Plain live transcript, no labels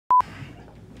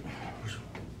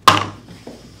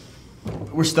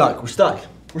we're stuck.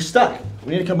 We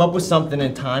need to come up with something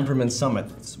in time for Men's Summit.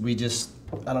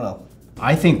 I don't know.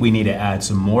 I think we need to add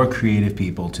some more creative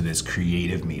people to this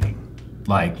creative meeting.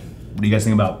 Like, what do you guys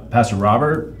think about Pastor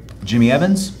Robert, Jimmy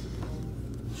Evans?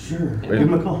 Sure, give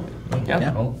him a call.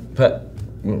 Yeah. Oh,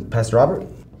 Pastor Robert?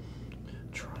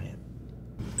 Try it.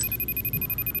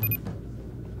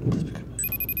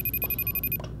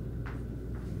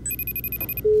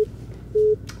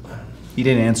 He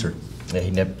didn't answer. Yeah,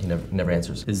 he never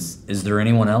answers. Is there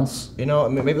anyone else? You know,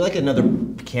 maybe like another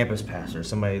campus pastor,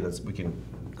 somebody we can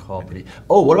call pretty.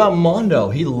 Oh, what about Mondo?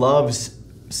 He loves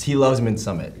Men's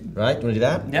Summit, right? You wanna do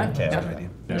that? Yeah. Okay. Yeah. Okay.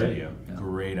 Good idea.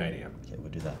 Great idea. Okay,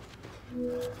 we'll do that.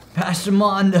 Pastor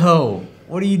Mondo,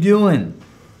 what are you doing?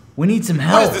 We need some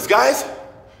help. What is this, guys?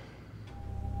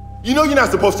 You know you're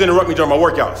not supposed to interrupt me during my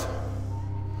workouts.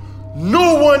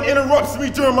 No one interrupts me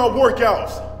during my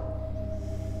workouts.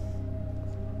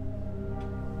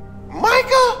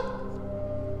 Micah?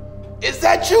 Is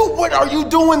that you? What are you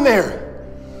doing there?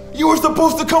 You were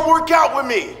supposed to come work out with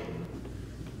me.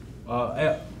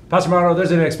 Pastor Mondo,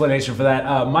 there's an explanation for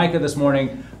that. Micah this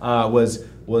morning was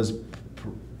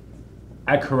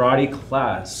at karate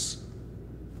class.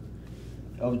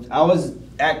 I was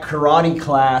at karate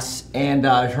class and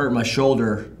I hurt my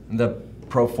shoulder, the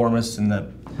proformis and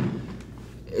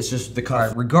it's just the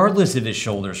car. Regardless if his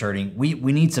shoulder's hurting, we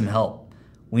need some help.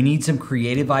 We need some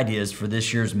creative ideas for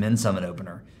this year's Men's Summit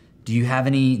opener. Do you have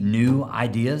any new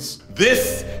ideas?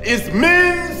 This is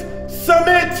Men's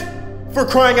Summit, for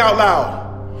crying out loud.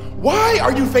 Why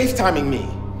are you FaceTiming me?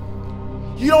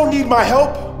 You don't need my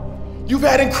help. You've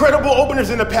had incredible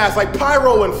openers in the past like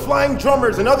Pyro and Flying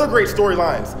Drummers and other great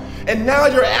storylines. And now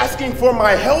you're asking for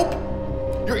my help?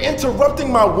 You're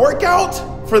interrupting my workout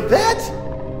for that?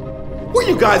 Where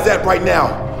you guys at right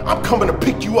now? I'm coming to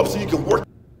pick you up so you can work.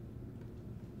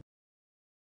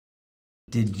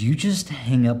 Did you just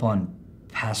hang up on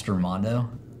Pastor Mondo?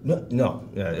 No.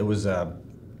 Yeah, it was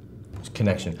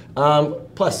connection.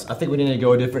 Plus, I think we need to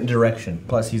go a different direction.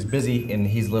 Plus, he's busy and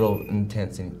he's a little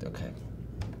intense. Okay.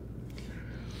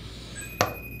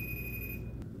 I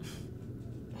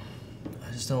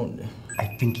just don't. I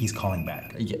think he's calling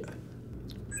back. Yeah.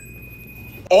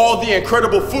 All the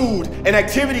incredible food and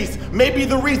activities may be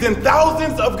the reason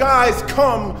thousands of guys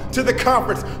come to the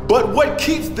conference, but what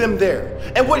keeps them there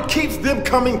and what keeps them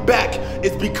coming back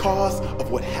is because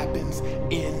of what happens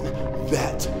in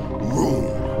that room.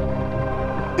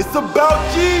 It's about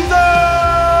Jesus!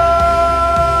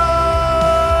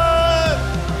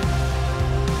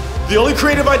 The only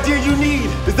creative idea you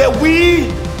need is that we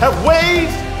have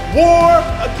waged war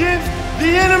against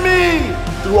the enemy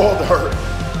through all the hurt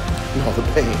and all the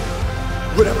pain.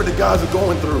 Whatever the guys are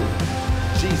going through,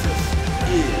 Jesus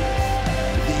is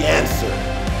the answer.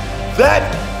 That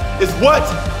is what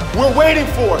we're waiting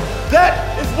for. That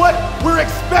is what we're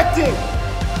expecting.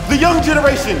 The young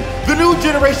generation, the new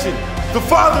generation, the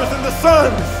fathers and the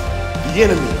sons, the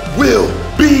enemy will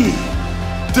be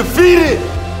defeated.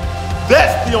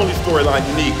 That's the only storyline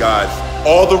you need, guys.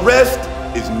 All the rest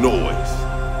is noise.